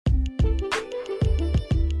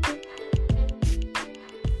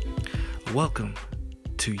Welcome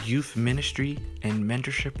to Youth Ministry and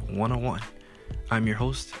Mentorship 101. I'm your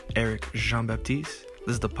host, Eric Jean-Baptiste.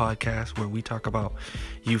 This is the podcast where we talk about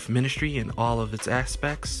youth ministry in all of its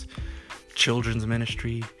aspects: children's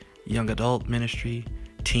ministry, young adult ministry,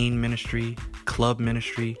 teen ministry, club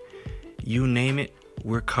ministry. You name it,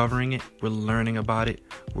 we're covering it, we're learning about it,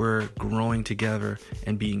 we're growing together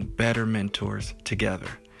and being better mentors together.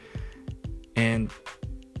 And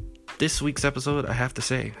this week's episode, I have to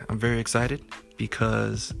say, I'm very excited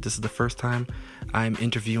because this is the first time I'm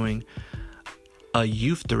interviewing a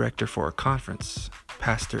youth director for a conference,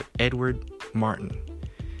 Pastor Edward Martin.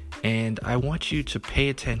 And I want you to pay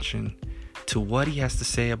attention to what he has to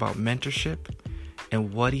say about mentorship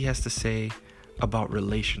and what he has to say about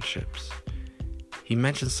relationships. He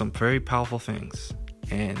mentions some very powerful things,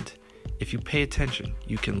 and if you pay attention,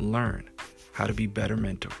 you can learn how to be better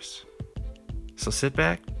mentors. So sit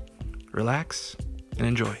back, relax, and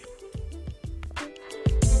enjoy.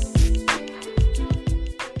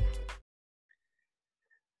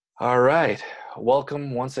 All right.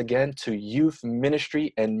 Welcome once again to Youth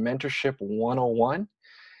Ministry and Mentorship 101.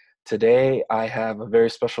 Today, I have a very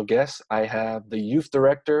special guest. I have the youth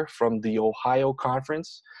director from the Ohio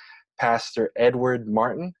Conference, Pastor Edward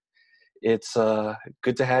Martin. It's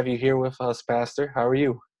good to have you here with us, Pastor. How are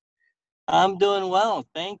you? I'm doing well.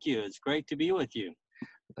 Thank you. It's great to be with you.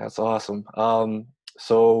 That's awesome.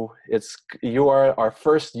 So you are our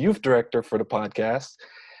first youth director for the podcast.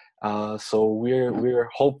 So we're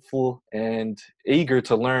hopeful and eager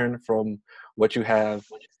to learn from what you have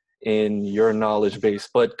in your knowledge base.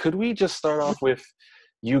 But could we just start off with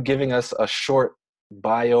you giving us a short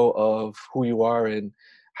bio of who you are and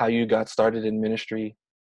how you got started in ministry?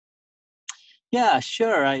 Yeah,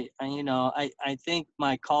 sure. I think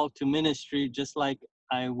my call to ministry, just like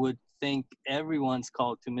I would think everyone's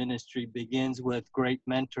call to ministry, begins with great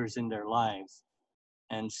mentors in their lives.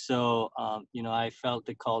 And so, I felt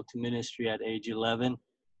the call to ministry at age 11.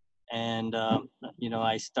 And,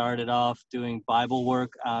 I started off doing Bible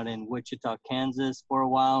work out in Wichita, Kansas for a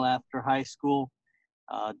while after high school.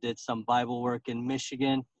 Did some Bible work in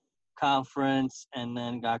Michigan conference, and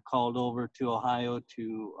then got called over to Ohio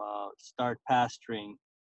to start pastoring.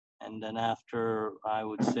 And then after, I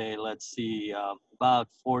would say, about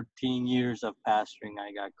 14 years of pastoring,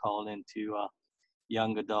 I got called into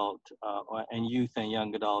young adult and youth and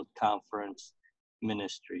young adult conference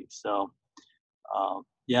ministry. So,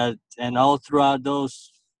 and all throughout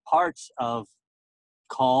those parts of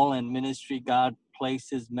call and ministry, God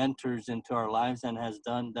places mentors into our lives and has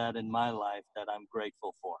done that in my life that I'm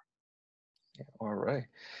grateful for. All right.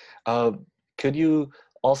 Could you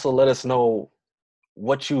also let us know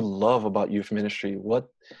what you love about youth ministry? What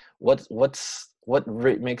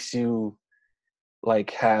makes you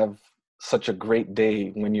have such a great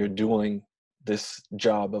day when you're doing this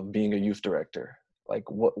job of being a youth director?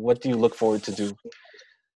 What do you look forward to do?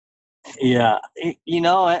 Yeah,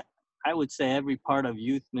 I would say every part of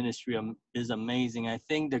youth ministry is amazing. I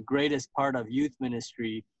think the greatest part of youth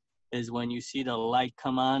ministry is when you see the light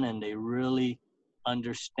come on and they really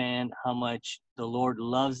understand how much the Lord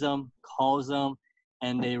loves them, calls them,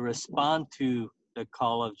 and they respond to the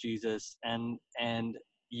call of Jesus, and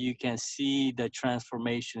you can see the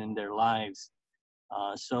transformation in their lives.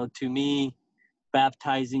 So to me,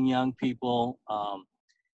 baptizing young people,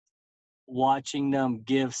 watching them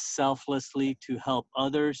give selflessly to help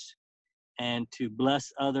others and to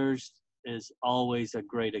bless others is always a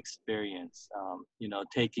great experience.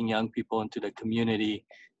 Taking young people into the community,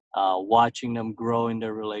 watching them grow in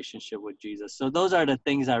their relationship with Jesus. So those are the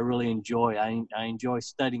things I really enjoy. I enjoy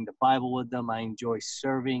studying the Bible with them. I enjoy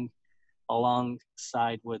serving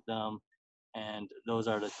alongside with them. And those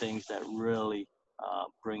are the things that really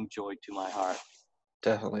bring joy to my heart.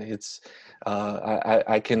 Definitely. It's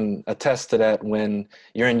I can attest to that. When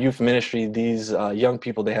you're in youth ministry, these young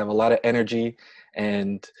people, they have a lot of energy,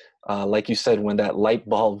 and like you said, when that light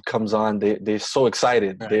bulb comes on, they're so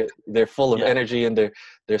excited. Right. They're full of Yeah. energy, and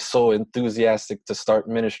they're so enthusiastic to start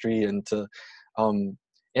ministry and to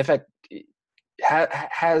in fact,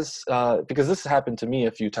 has because this has happened to me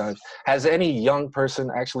a few times, has any young person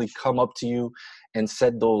actually come up to you and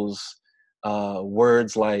said those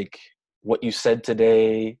words like what you said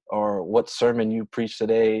today or what sermon you preached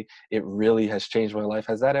today, it really has changed my life?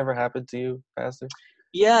 Has that ever happened to you, Pastor?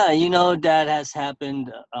 Yeah, that has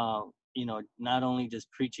happened. Not only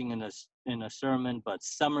just preaching in a sermon, but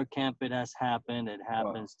summer camp, it has happened. It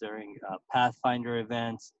happens during Pathfinder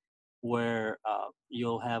events where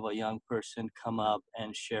you'll have a young person come up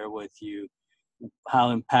and share with you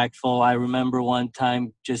how impactful. I remember one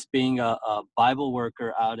time just being a Bible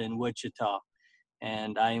worker out in Wichita,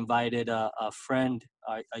 And I invited a friend,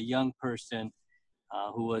 a young person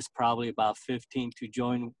who was probably about 15 to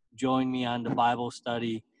join me on the Bible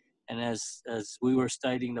study. And as we were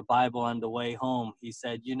studying the Bible on the way home, he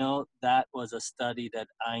said, "You know, that was a study that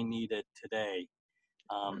I needed today."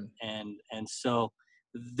 And so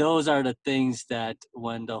those are the things that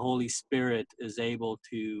when the Holy Spirit is able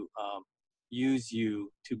to use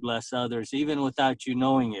you to bless others, even without you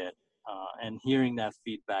knowing it, and hearing that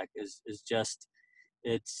feedback is just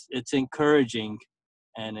it's encouraging,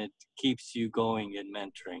 and it keeps you going in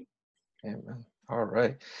mentoring. Amen. All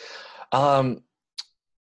right. Um,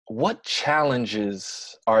 what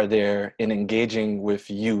challenges are there in engaging with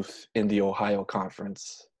youth in the Ohio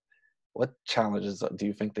Conference? What challenges do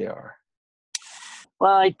you think they are?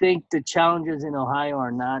 Well, I think the challenges in Ohio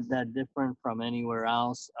are not that different from anywhere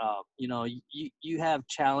else. You have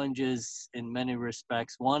challenges in many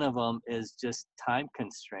respects. One of them is just time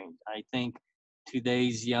constraint. I think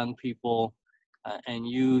today's young people and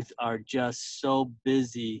youth are just so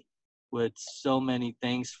busy with so many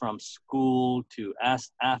things, from school to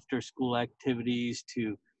after school activities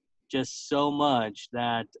to just so much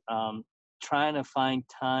that trying to find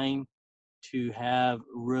time to have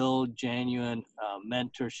real, genuine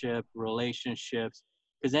mentorship, relationships,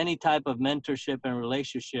 because any type of mentorship and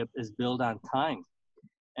relationship is built on time.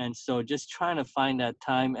 And so just trying to find that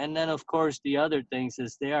time. And then, of course, the other things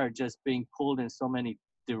is they are just being pulled in so many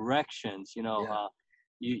directions. Yeah.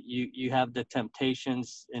 You have the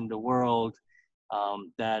temptations in the world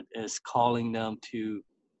that is calling them to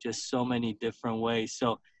just so many different ways.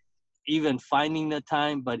 So even finding the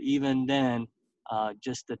time, but even then,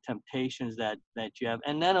 just the temptations that you have.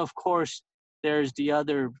 And then, of course, there's the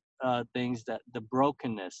other things, that the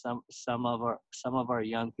brokenness. Some of our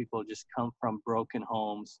young people just come from broken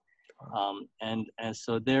homes, and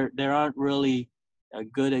so there aren't really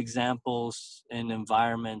good examples in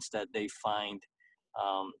environments that they find.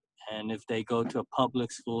 Um, and if they go to a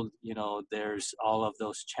public school, there's all of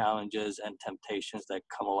those challenges and temptations that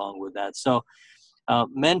come along with that. So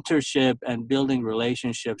mentorship and building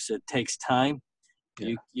relationships, it takes time.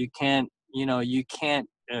 Yeah. You can't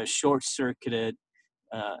short circuit it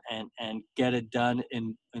and get it done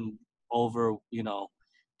in over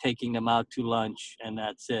taking them out to lunch and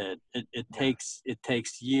that's it. It Yeah.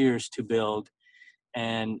 takes years to build,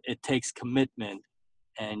 and it takes commitment,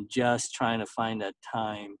 and just trying to find that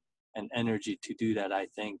time and energy to do that, I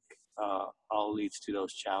think all leads to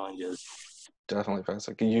those challenges. Definitely,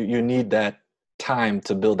 Pastor. You need that time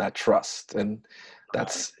to build that trust, and Right.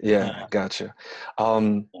 that's yeah, Yeah. gotcha.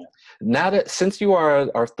 Um, Yeah. now that since you are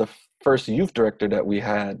the first youth director that we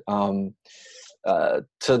had,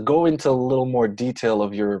 to go into a little more detail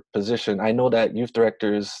of your position, I know that youth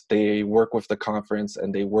directors, they work with the conference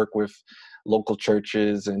and they work with local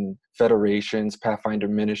churches and federations, Pathfinder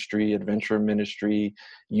Ministry, Adventure Ministry,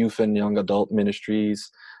 youth and young adult ministries.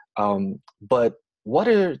 But what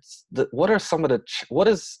are some of what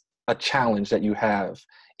is a challenge that you have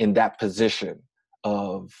in that position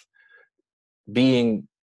of being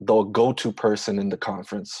the go-to person in the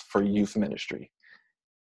conference for youth ministry?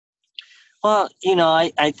 Well,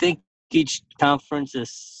 I think each conference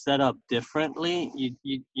is set up differently.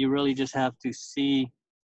 You really just have to see,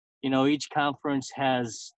 each conference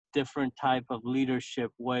has different type of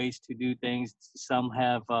leadership ways to do things. Some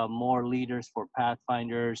have more leaders for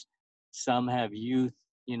Pathfinders. Some have youth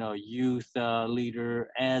leader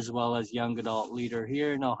as well as young adult leader.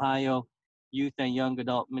 Here in Ohio, youth and young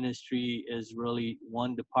adult ministry is really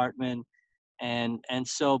one department, and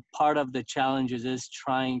so part of the challenges is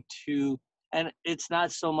trying to, and it's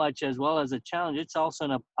not so much as well as a challenge, it's also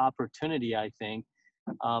an opportunity, I think,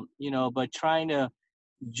 but trying to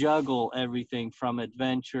juggle everything from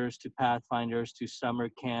adventures to Pathfinders to summer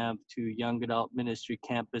camp to young adult ministry,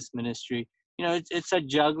 campus ministry. It's a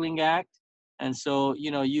juggling act. And so,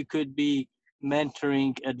 you could be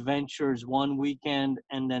mentoring adventures one weekend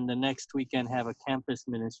and then the next weekend have a campus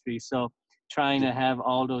ministry. So trying to have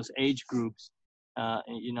all those age groups,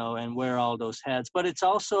 and wear all those hats. But it's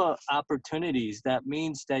also opportunities. That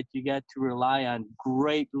means that you get to rely on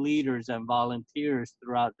great leaders and volunteers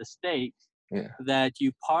throughout the state, Yeah. that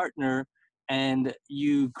you partner and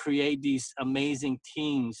you create these amazing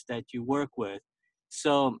teams that you work with.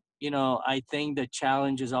 So, I think the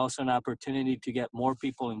challenge is also an opportunity to get more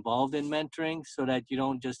people involved in mentoring, so that you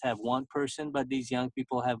don't just have one person, but these young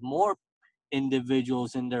people have more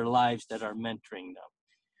individuals in their lives that are mentoring them.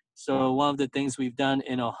 So one of the things we've done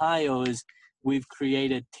in Ohio is we've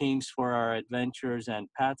created teams for our adventures and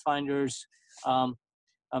Pathfinders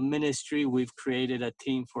a ministry. We've created a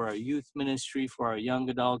team for our youth ministry, for our young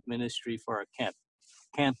adult ministry, for our camp.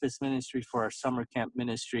 campus ministry, for our summer camp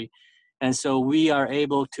ministry. And so we are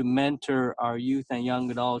able to mentor our youth and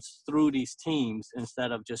young adults through these teams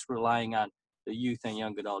instead of just relying on the youth and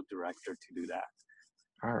young adult director to do that.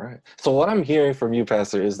 All right. So what I'm hearing from you,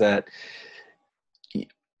 Pastor, is that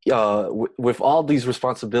with all these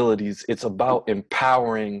responsibilities, it's about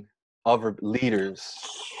empowering other leaders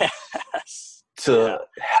Yes. to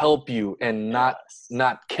help you and not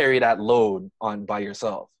carry that load on by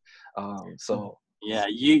yourself. So yeah,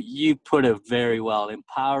 you put it very well.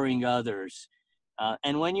 Empowering others,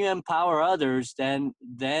 and when you empower others, then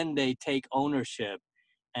they take ownership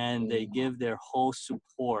and they give their whole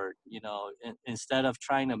support. Instead of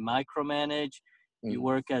trying to micromanage, you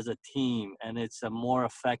work as a team, and it's a more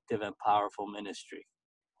effective and powerful ministry.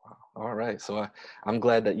 All right. So I'm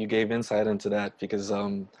glad that you gave insight into that, because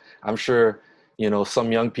I'm sure,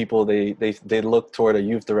 some young people, they look toward a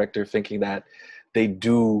youth director thinking that they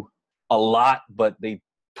do a lot, but they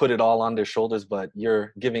put it all on their shoulders. But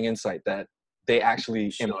you're giving insight that they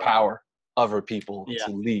actually empower other people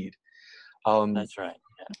to lead. That's right.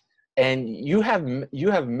 And you have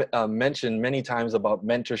mentioned many times about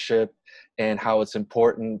mentorship and how it's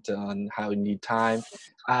important and how you need time.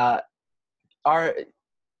 And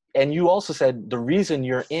you also said the reason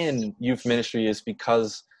you're in youth ministry is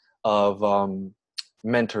because of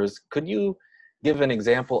mentors. Could you give an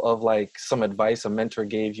example of like some advice a mentor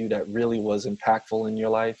gave you that really was impactful in your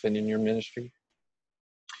life and in your ministry?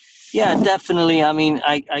 Yeah, definitely. I mean,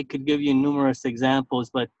 I could give you numerous examples,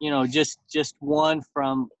 but just one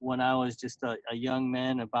from when I was just a young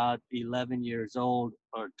man, about 11 years old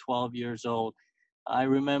or 12 years old. I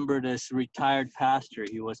remember this retired pastor.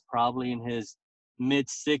 He was probably in his mid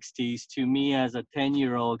 60s. To me, as a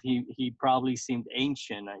 10-year-old, he probably seemed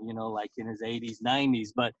ancient, like in his 80s,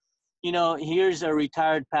 90s. But here's a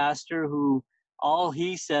retired pastor who, all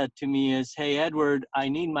he said to me is, "Hey, Edward, I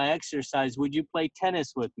need my exercise. Would you play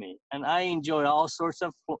tennis with me?" And I enjoy all sorts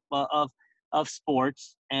of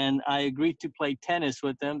sports, and I agreed to play tennis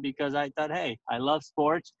with him because I thought, hey, I love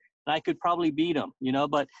sports, and I could probably beat him,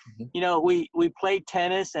 But we played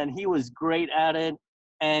tennis, and he was great at it.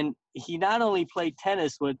 And he not only played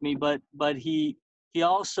tennis with me, but he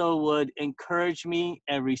also would encourage me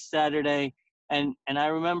every Saturday. And I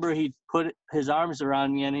remember he'd put his arms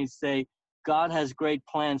around me and he'd say, "God has great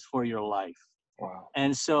plans for your life." Wow.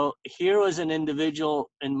 And so here was an individual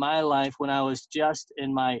in my life when I was just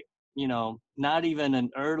in my, not even an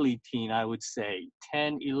early teen, I would say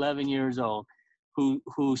 10, 11 years old, who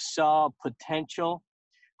saw potential,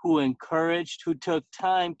 who encouraged, who took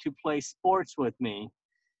time to play sports with me.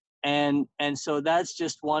 And so that's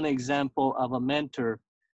just one example of a mentor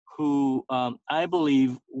who I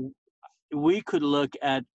believe we could look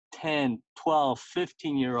at 10, 12,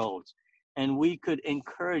 15-year-olds, and we could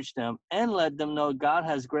encourage them and let them know God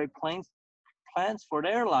has great plans for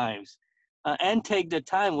their lives, and take the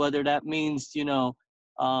time, whether that means,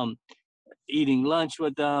 eating lunch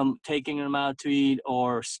with them, taking them out to eat,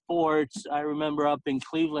 or sports. I remember up in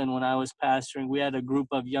Cleveland when I was pastoring, we had a group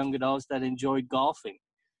of young adults that enjoyed golfing.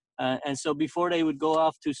 And so before they would go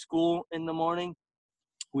off to school in the morning,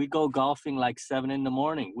 we'd go golfing like 7 in the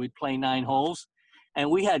morning. We'd play 9 holes. And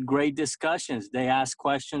we had great discussions. They asked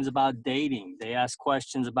questions about dating. They asked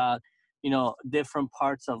questions about, different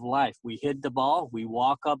parts of life. We hit the ball, we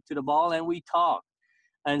walk up to the ball, and we talk.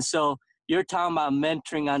 And so you're talking about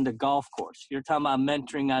mentoring on the golf course. You're talking about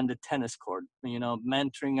mentoring on the tennis court,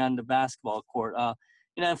 mentoring on the basketball court.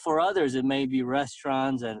 For others, it may be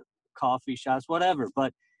restaurants and coffee shops, whatever.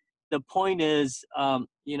 But the point is,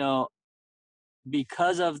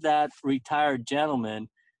 because of that retired gentleman,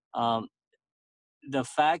 the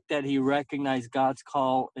fact that he recognized God's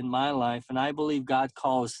call in my life, and I believe God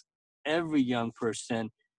calls every young person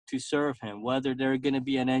to serve him, whether they're going to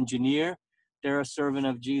be an engineer, they're a servant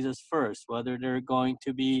of Jesus first, whether they're going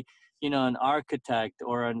to be, an architect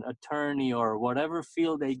or an attorney or whatever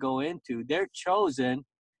field they go into, they're chosen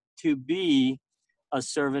to be a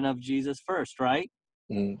servant of Jesus first, right?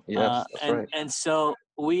 Yes, that's right. And so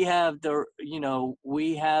we have the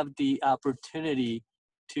opportunity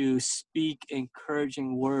to speak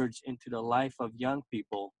encouraging words into the life of young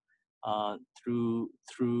people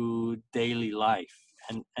through daily life,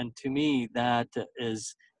 and to me that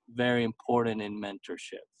is very important in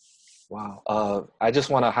mentorship. Wow. I just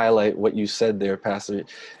want to highlight what you said there, Pastor.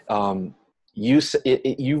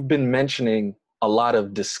 You've been mentioning a lot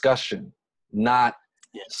of discussion, not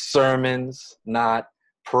sermons, not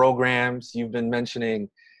programs. You've been mentioning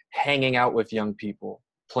hanging out with young people,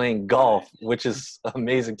 playing golf, which is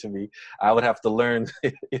amazing to me. I would have to learn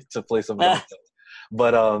to play some golf.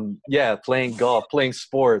 But playing golf, playing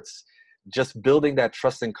sports, just building that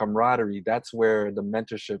trust and camaraderie, that's where the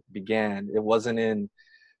mentorship began. It wasn't in,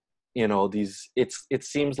 it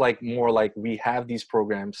seems like more like we have these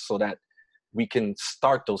programs so that we can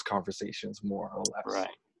start those conversations more or less.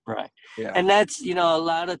 Right. Yeah. And that's, a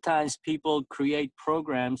lot of times people create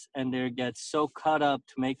programs and they get so caught up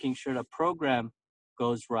to making sure the program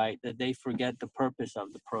goes right that they forget the purpose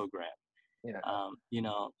of the program. Yeah.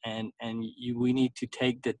 We need to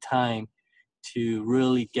take the time to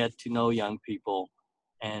really get to know young people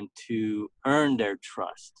and to earn their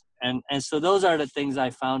trust. And so those are the things I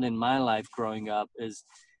found in my life growing up is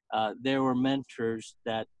there were mentors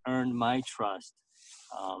that earned my trust.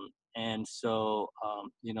 And so,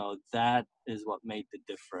 that is what made the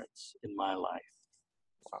difference in my life.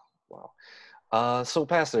 Wow. So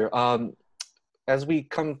Pastor, as we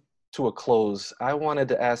come to a close, I wanted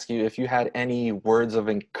to ask you if you had any words of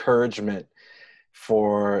encouragement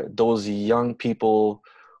for those young people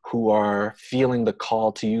who are feeling the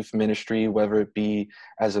call to youth ministry, whether it be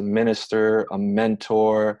as a minister, a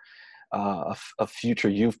mentor, a future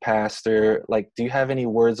youth pastor. Like, do you have any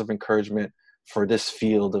words of encouragement for this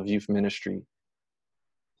field of youth ministry?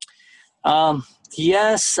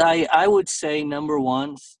 Yes, I would say number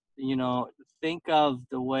one, think of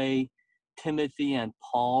the way Timothy and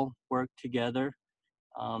Paul worked together.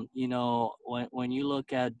 When you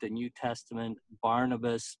look at the New Testament,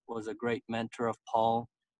 Barnabas was a great mentor of Paul.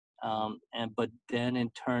 But then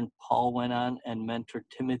in turn, Paul went on and mentored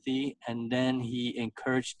Timothy, and then he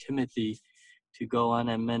encouraged Timothy to go on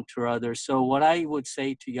and mentor others. So what I would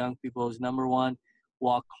say to young people is, number one,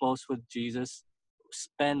 walk close with Jesus.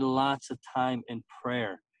 Spend lots of time in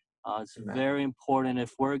prayer. It's Amen. Very important.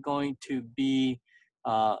 If we're going to be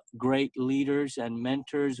great leaders and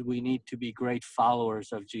mentors, we need to be great followers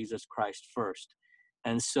of Jesus Christ first.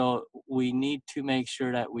 And so we need to make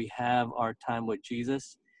sure that we have our time with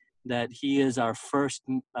Jesus, that he is our first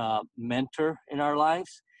mentor in our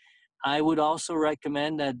lives. I would also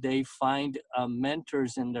recommend that they find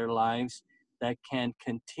mentors in their lives that can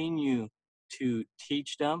continue to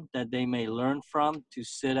teach them, that they may learn from, to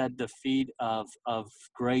sit at the feet of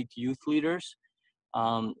great youth leaders.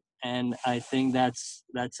 And I think that's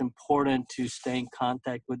important, to stay in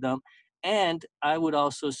contact with them. And I would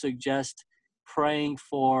also suggest praying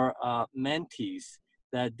for mentees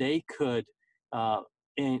that they could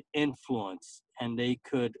influence and they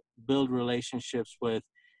could build relationships with,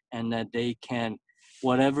 and that they can,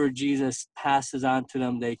 whatever Jesus passes on to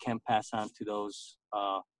them, they can pass on to those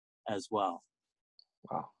as well.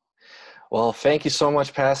 Wow. Well, thank you so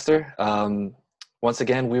much, Pastor. Once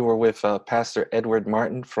again, we were with Pastor Edward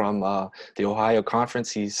Martin from the Ohio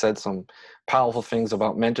Conference. He said some powerful things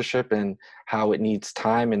about mentorship and how it needs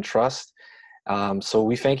time and trust. So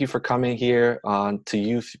we thank you for coming here on to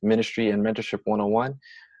Youth Ministry and Mentorship 101,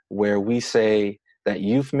 where we say that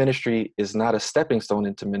youth ministry is not a stepping stone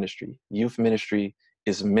into ministry. Youth ministry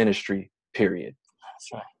is ministry, period.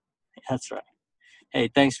 That's right. Hey,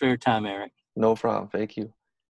 thanks for your time, Eric. No problem. Thank you.